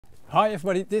Hi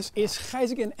everybody, this is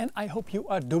Gijs again and I hope you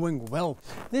are doing well.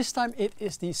 This time it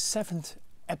is the 7th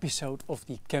episode of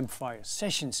the Campfire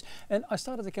sessions, and I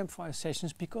started the Campfire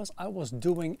sessions because I was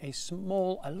doing a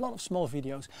lot of small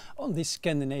videos on the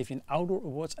Scandinavian Outdoor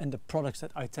Awards and the products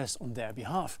that I test on their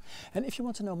behalf. And if you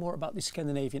want to know more about the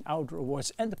Scandinavian Outdoor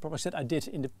Awards and the products that I did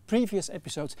in the previous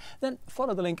episodes, then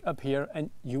follow the link up here and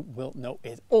you will know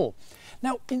it all.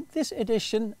 Now in this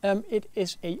edition it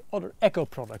is a other Ecco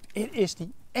product. It is the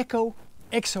Ecco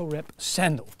EXOWRAP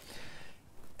sandal.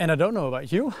 And I don't know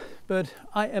about you, but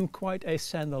I am quite a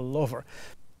sandal lover.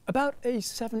 About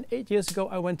 7-8 years ago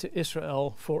I went to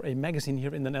Israel for a magazine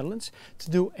here in the Netherlands to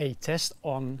do a test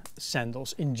on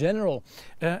sandals in general.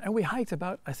 And we hiked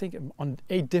about, I think, on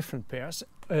 8 different pairs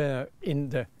in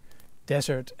the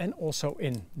desert and also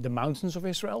in the mountains of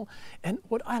Israel. And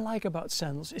what I like about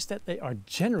sandals is that they are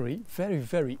generally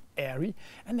very airy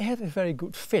and they have a very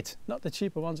good fit. Not the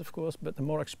cheaper ones of course, but the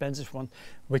more expensive ones,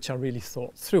 which are really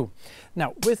thought through.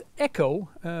 Now with Ecco,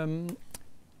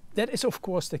 that is of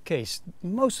course the case.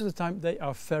 Most of the time they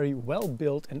are very well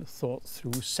built and thought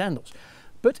through sandals.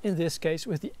 But in this case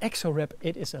with the EXOWRAP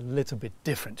it is a little bit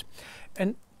different.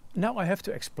 And now I have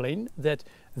to explain that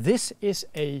this is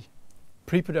a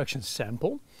pre-production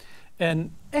sample,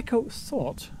 and Ecco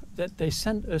thought that they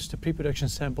sent us the pre-production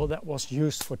sample that was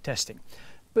used for testing,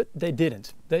 but they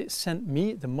didn't. They sent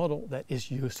me the model that is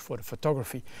used for the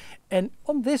photography. And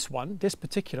on this one, this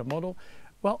particular model,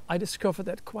 well, I discovered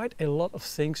that quite a lot of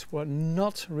things were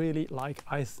not really like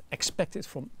I expected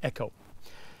from Ecco.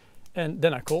 And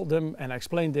then I called them and I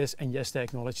explained this, and yes, they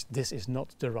acknowledged this is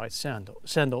not the right sandal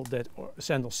sample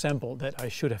that I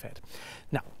should have had.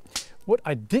 Now, what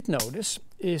I did notice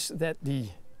is that the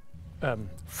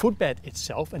footbed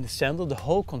itself and the sandal, the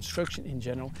whole construction in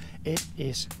general, it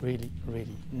is really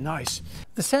nice.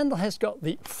 The sandal has got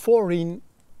the forine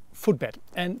footbed,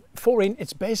 and forine,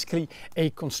 it's basically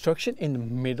a construction in the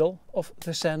middle of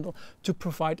the sandal to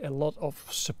provide a lot of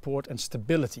support and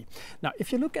stability. Now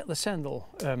if you look at the sandal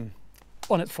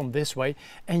on it from this way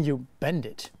and you bend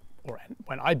it, or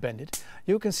when I bend it,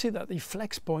 you can see that the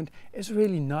flex point is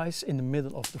really nice in the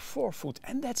middle of the forefoot,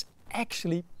 and that's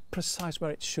actually precise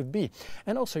where it should be.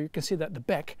 And also you can see that the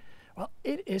back, well,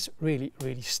 it is really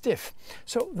stiff.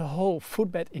 So the whole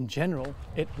footbed in general,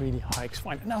 it really hikes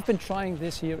fine. And I've been trying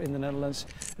this here in the Netherlands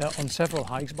on several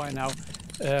hikes by now.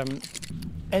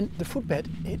 And the footbed,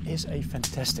 it is a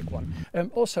fantastic one.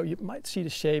 Also, you might see the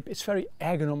shape, it's very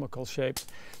ergonomical shaped.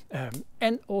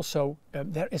 And also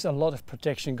there is a lot of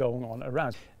protection going on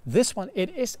around. This one,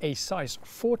 it is a size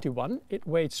 41, it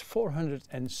weighs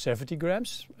 470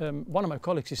 grams. One of my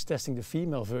colleagues is testing the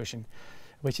female version,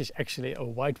 which is actually a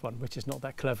white one, which is not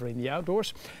that clever in the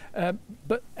outdoors.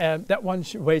 But that one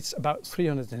weighs about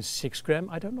 306 grams.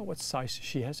 I don't know what size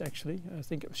she has actually. I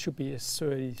think it should be a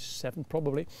 37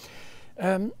 probably.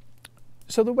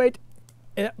 So the weight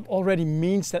already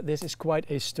means that this is quite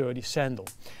a sturdy sandal.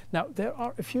 Now there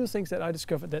are a few things that I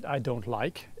discovered that I don't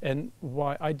like, and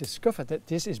why I discovered that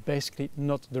this is basically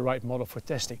not the right model for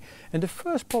testing. And the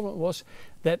first problem was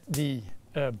that the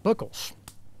buckles,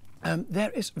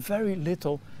 there is very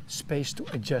little space to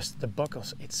adjust the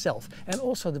buckles itself. And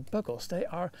also the buckles, they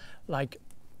are like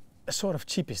a sort of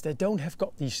cheapest. They don't have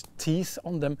got these teeth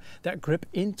on them that grip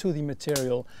into the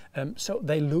material, so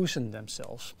they loosen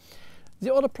themselves.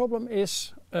 The other problem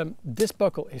is this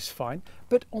buckle is fine,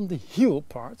 but on the heel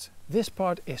part, this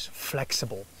part is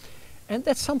flexible. And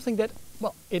that's something that,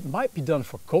 well, it might be done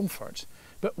for comfort,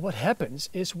 but what happens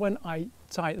is when I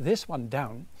tie this one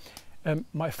down,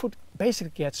 my foot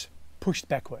basically gets pushed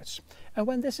backwards. And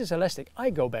when this is elastic, I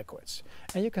go backwards.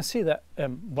 And you can see that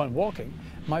when walking,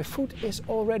 my foot is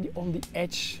already on the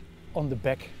edge on the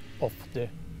back of the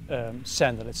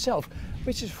sandal itself,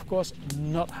 which is of course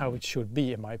not how it should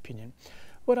be in my opinion.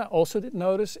 What I also did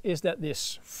notice is that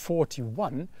this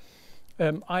 41,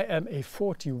 I am a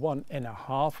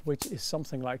 41.5, which is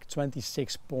something like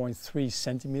 26.3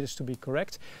 centimeters to be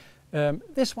correct.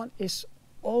 This one is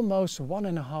almost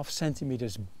 1.5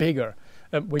 centimeters bigger,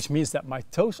 which means that my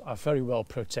toes are very well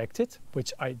protected,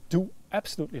 which I do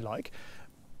absolutely like,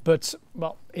 but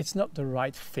well, it's not the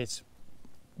right fit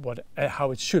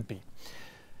how it should be.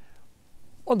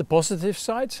 On the positive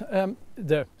side,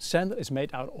 the sandal is made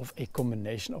out of a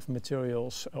combination of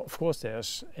materials. Of course,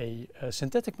 there's a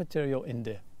synthetic material in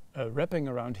the wrapping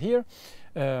around here,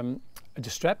 the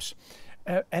straps.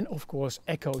 And of course,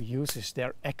 Ecco uses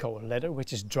their Ecco leather,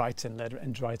 which is dry-tan leather,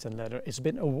 and dry-tan leather has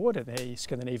been awarded a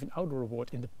Scandinavian Outdoor Award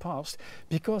in the past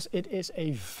because it is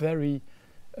a very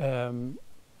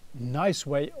nice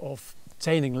way of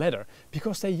tanning leather,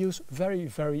 because they use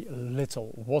very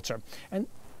little water. And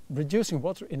reducing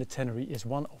water in the tannery is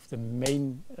one of the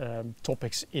main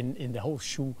topics in the whole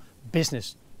shoe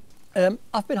business.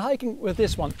 I've been hiking with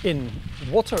this one in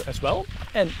water as well,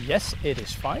 and yes, it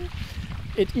is fine.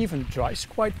 It even dries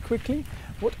quite quickly.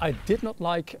 What I did not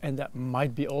like, and that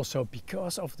might be also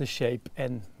because of the shape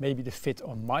and maybe the fit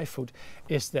on my foot,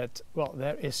 is that, well,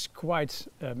 there is quite,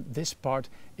 this part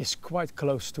is quite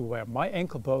close to where my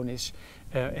ankle bone is,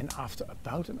 and after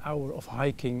about an hour of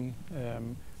hiking,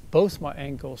 both my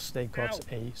ankles, they got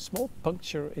a small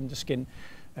puncture in the skin.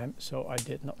 So I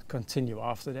did not continue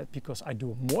after that, because I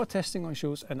do more testing on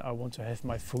shoes and I want to have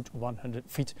my feet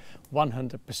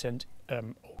 100%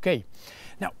 okay.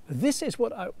 Now, this is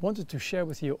what I wanted to share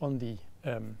with you on the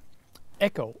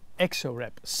Ecco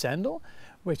EXOWRAP sandal,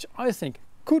 which I think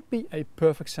could be a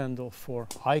perfect sandal for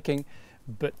hiking,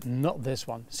 but not this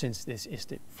one, since this is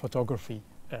the photography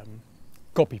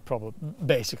copy problem,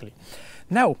 basically.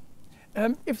 Now,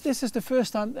 if this is the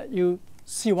first time that you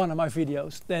see one of my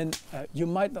videos, then you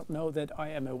might not know that I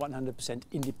am a 100%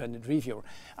 independent reviewer.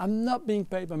 I'm not being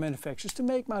paid by manufacturers to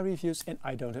make my reviews, and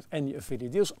I don't have any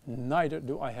affiliate deals, neither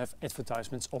do I have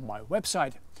advertisements on my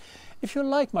website. If you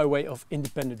like my way of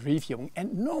independent reviewing,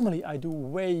 and normally I do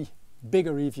way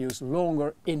bigger reviews,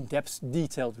 longer, in-depth,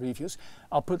 detailed reviews,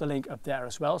 I'll put a link up there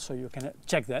as well, so you can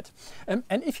check that. And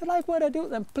if you like what I do,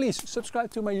 then please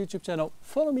subscribe to my YouTube channel,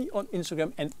 follow me on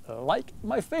Instagram, and like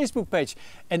my Facebook page.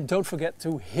 And don't forget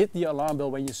to hit the alarm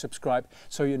bell when you subscribe,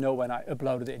 so you know when I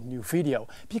uploaded a new video,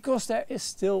 because there is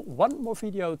still one more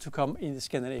video to come in the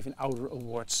Scandinavian Outdoor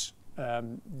Awards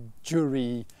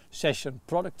jury session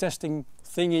product testing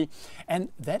thingy, and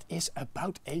that is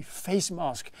about a face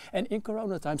mask. And in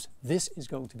Corona times, this is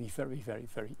going to be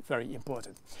very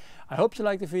important. I hope you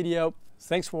liked the video.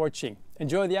 Thanks for watching.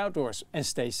 Enjoy the outdoors and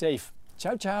stay safe.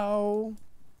 Ciao, ciao.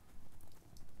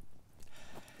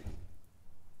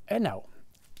 And now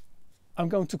I'm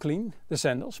going to clean the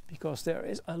sandals, because there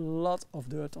is a lot of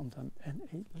dirt on them and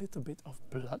a little bit of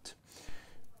blood,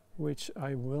 which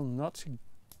I will not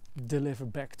deliver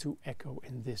back to Ecco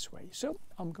in this way. So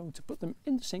I'm going to put them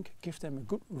in the sink, give them a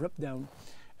good rub down,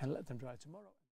 and let them dry tomorrow.